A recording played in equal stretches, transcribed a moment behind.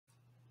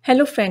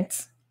Hello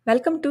friends,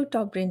 welcome to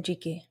TOPBrain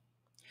GK.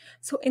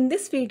 So in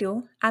this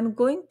video, I'm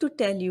going to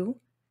tell you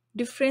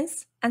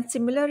difference and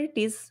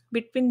similarities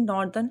between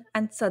Northern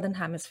and Southern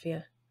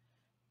Hemisphere.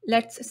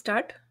 Let's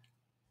start.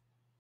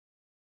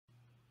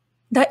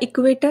 The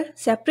equator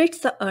separates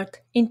the Earth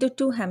into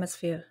two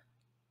hemispheres,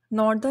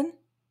 Northern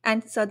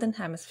and Southern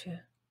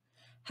Hemisphere.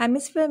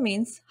 Hemisphere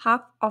means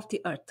half of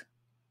the Earth.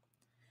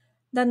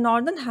 The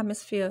Northern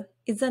Hemisphere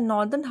is the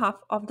northern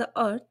half of the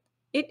Earth.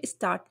 It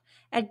starts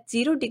at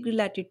 0 degree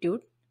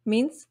latitude,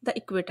 means the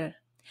equator,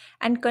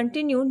 and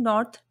continue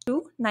north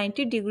to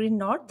 90 degree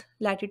north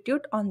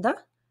latitude on the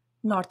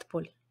North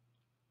Pole.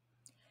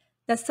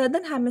 The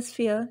Southern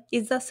Hemisphere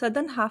is the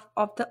southern half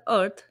of the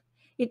Earth.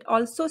 It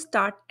also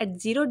starts at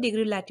 0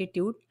 degree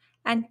latitude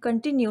and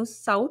continues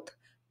south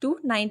to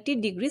 90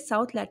 degree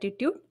south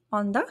latitude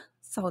on the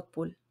South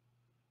Pole.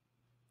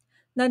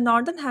 The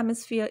Northern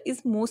Hemisphere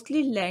is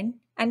mostly land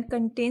and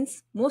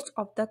contains most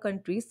of the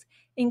countries,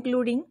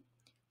 including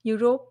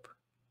Europe,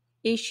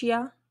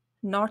 Asia,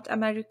 North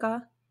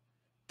America,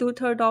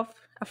 two-thirds of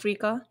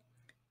Africa,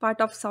 part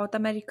of South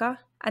America,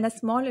 and a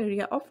small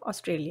area of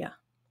Australia.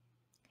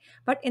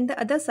 But in the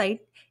other side,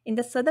 in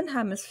the Southern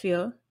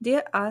Hemisphere,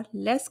 there are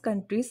less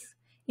countries,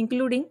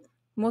 including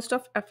most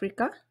of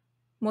Africa,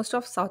 most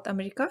of South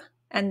America,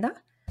 and the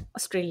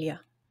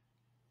Australia.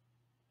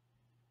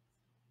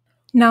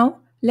 Now,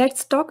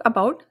 let's talk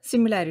about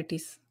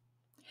similarities.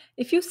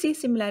 If you see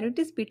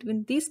similarities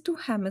between these two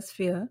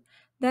hemispheres,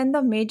 then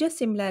the major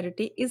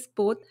similarity is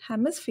both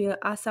hemispheres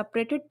are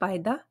separated by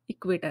the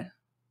equator.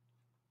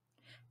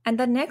 And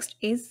the next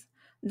is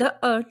the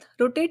earth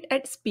rotates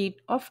at speed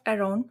of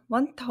around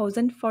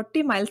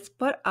 1040 miles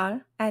per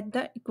hour at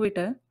the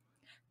equator.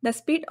 The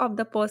speed of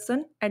the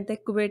person at the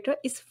equator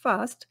is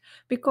fast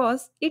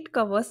because it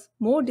covers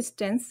more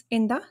distance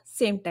in the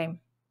same time.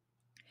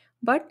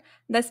 But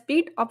the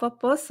speed of a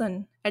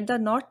person at the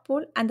North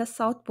Pole and the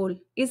South Pole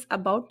is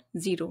about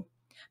zero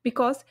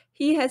because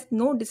he has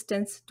no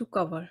distance to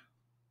cover.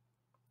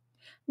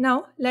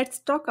 Now let's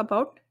talk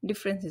about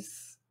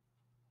differences.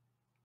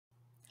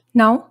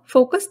 Now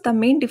focus the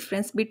main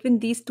difference between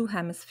these two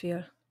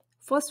hemispheres.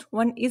 First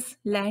one is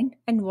land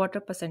and water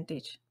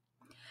percentage.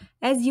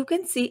 As you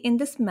can see in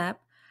this map,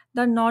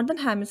 the Northern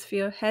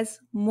Hemisphere has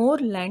more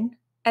land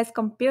as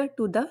compared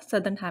to the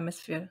Southern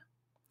Hemisphere.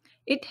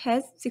 It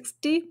has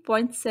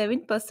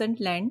 60.7%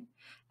 land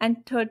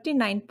and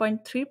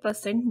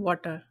 39.3%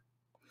 water.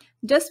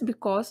 Just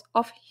because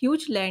of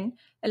huge land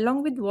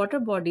along with water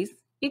bodies,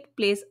 it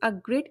plays a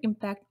great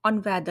impact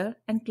on weather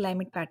and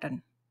climate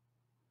pattern.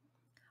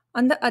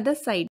 On the other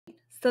side,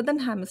 Southern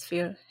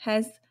Hemisphere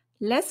has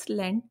less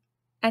land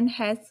and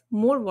has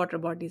more water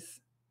bodies.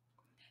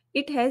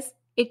 It has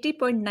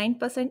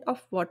 80.9%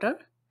 of water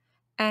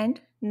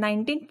and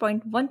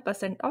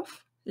 19.1%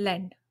 of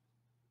land.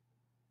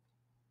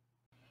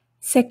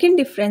 Second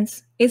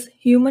difference is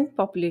human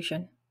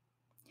population.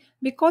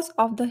 Because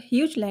of the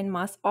huge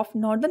landmass of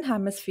Northern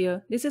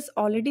Hemisphere, this is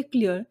already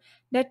clear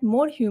that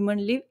more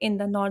humans live in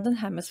the Northern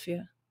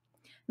Hemisphere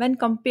when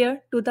compared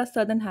to the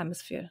Southern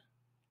Hemisphere.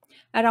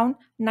 Around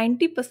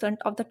 90%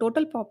 of the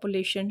total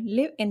population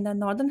live in the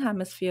Northern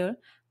Hemisphere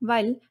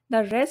while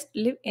the rest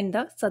live in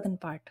the southern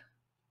part.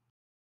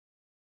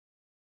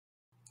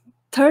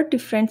 Third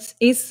difference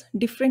is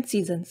different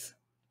seasons.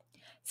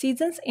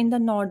 Seasons in the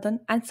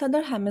Northern and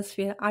Southern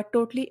Hemisphere are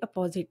totally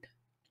opposite.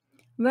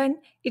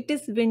 When it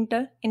is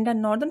winter in the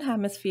Northern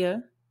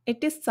Hemisphere,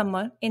 it is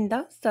summer in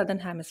the Southern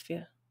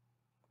Hemisphere.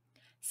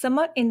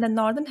 Summer in the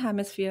Northern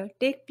Hemisphere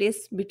takes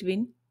place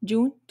between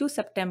June to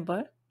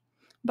September,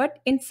 but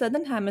in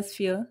Southern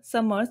Hemisphere,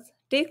 summers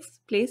takes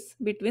place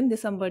between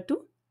December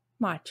to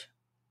March.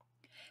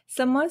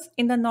 Summers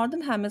in the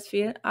Northern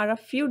Hemisphere are a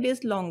few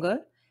days longer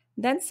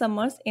than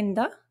summers in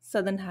the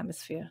Southern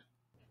Hemisphere.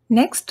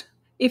 Next,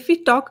 if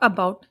we talk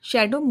about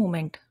shadow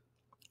movement,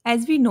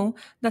 as we know,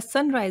 the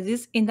sun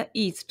rises in the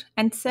east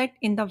and sets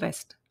in the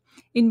west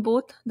in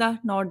both the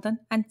northern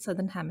and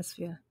southern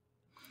hemisphere.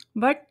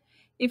 But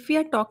if we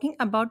are talking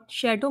about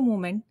shadow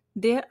movement,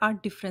 there are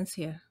differences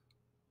here.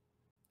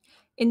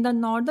 In the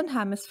northern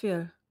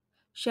hemisphere,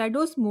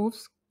 shadows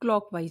moves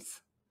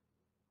clockwise,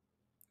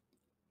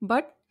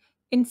 but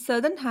in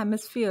southern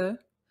hemisphere,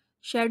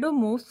 shadow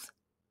moves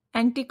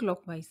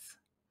anti-clockwise.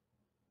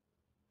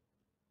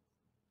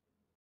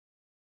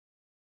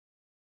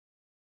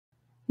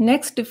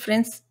 Next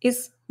difference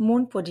is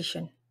moon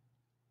position.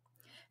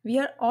 We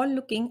are all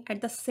looking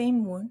at the same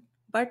moon,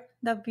 but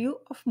the view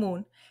of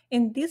moon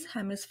in this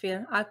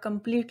hemisphere are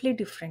completely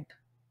different.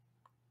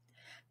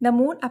 The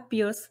moon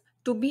appears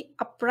to be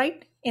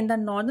upright in the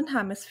northern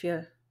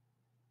hemisphere.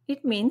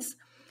 It means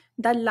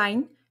the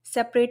line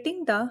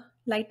separating the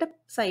light up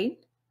side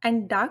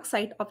and dark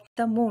side of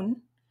the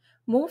moon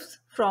moves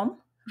from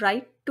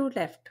right to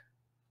left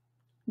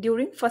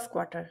during first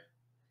quarter.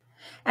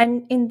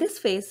 And in this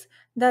phase,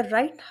 the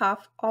right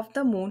half of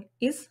the moon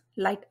is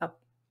light up.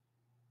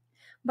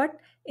 But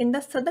in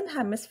the southern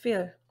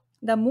hemisphere,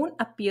 the moon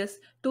appears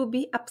to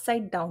be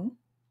upside down,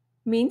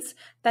 means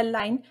the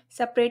line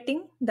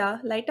separating the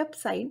light up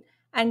side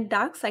and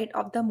dark side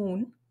of the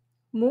moon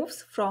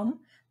moves from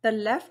the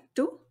left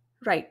to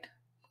right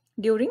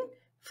during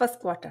first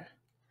quarter.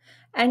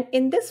 And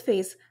in this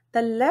phase,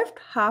 the left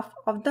half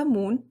of the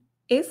moon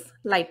is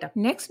light up.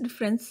 Next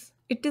difference,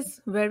 it is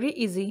very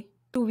easy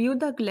to view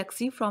the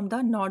galaxy from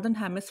the northern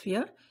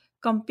hemisphere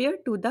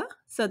compared to the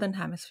southern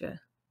hemisphere.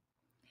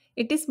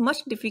 It is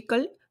much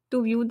difficult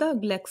to view the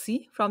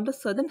galaxy from the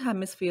southern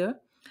hemisphere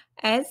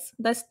as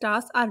the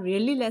stars are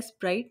really less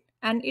bright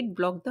and it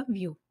blocks the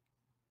view.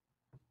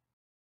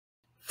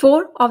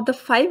 Four of the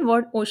five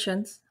world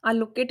oceans are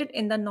located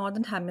in the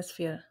northern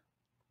hemisphere: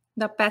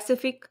 the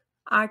Pacific,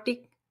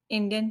 Arctic,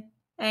 Indian,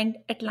 and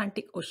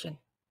Atlantic Ocean.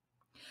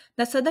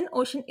 The Southern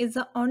Ocean is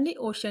the only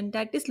ocean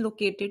that is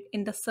located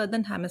in the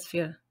southern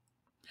hemisphere.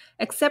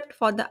 Except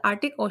for the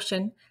Arctic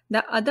Ocean,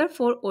 the other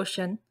four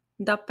oceans,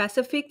 the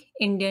Pacific,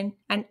 Indian,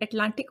 and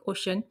Atlantic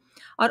Ocean,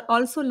 are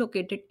also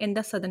located in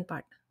the southern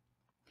part.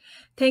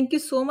 Thank you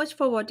so much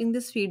for watching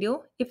this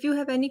video. If you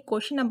have any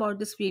question about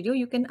this video,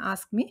 you can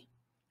ask me.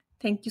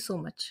 Thank you so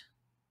much.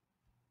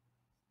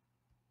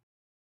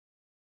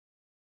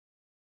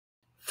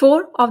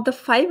 Four of the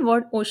five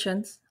world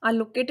oceans are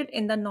located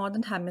in the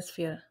northern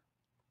hemisphere: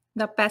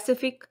 the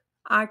Pacific,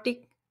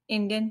 Arctic,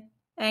 Indian,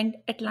 and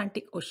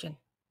Atlantic Ocean.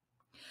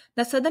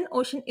 The Southern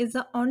Ocean is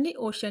the only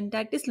ocean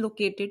that is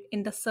located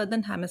in the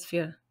southern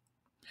hemisphere.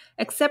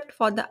 Except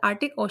for the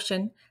Arctic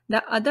Ocean,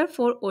 the other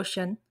four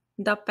oceans,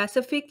 the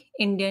Pacific,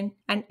 Indian,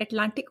 and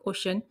Atlantic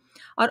Ocean,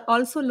 are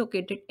also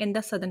located in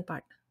the southern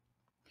part.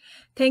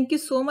 Thank you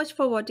so much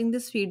for watching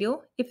this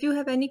video. If you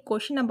have any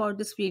question about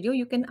this video,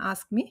 you can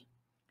ask me.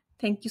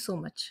 Thank you so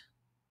much.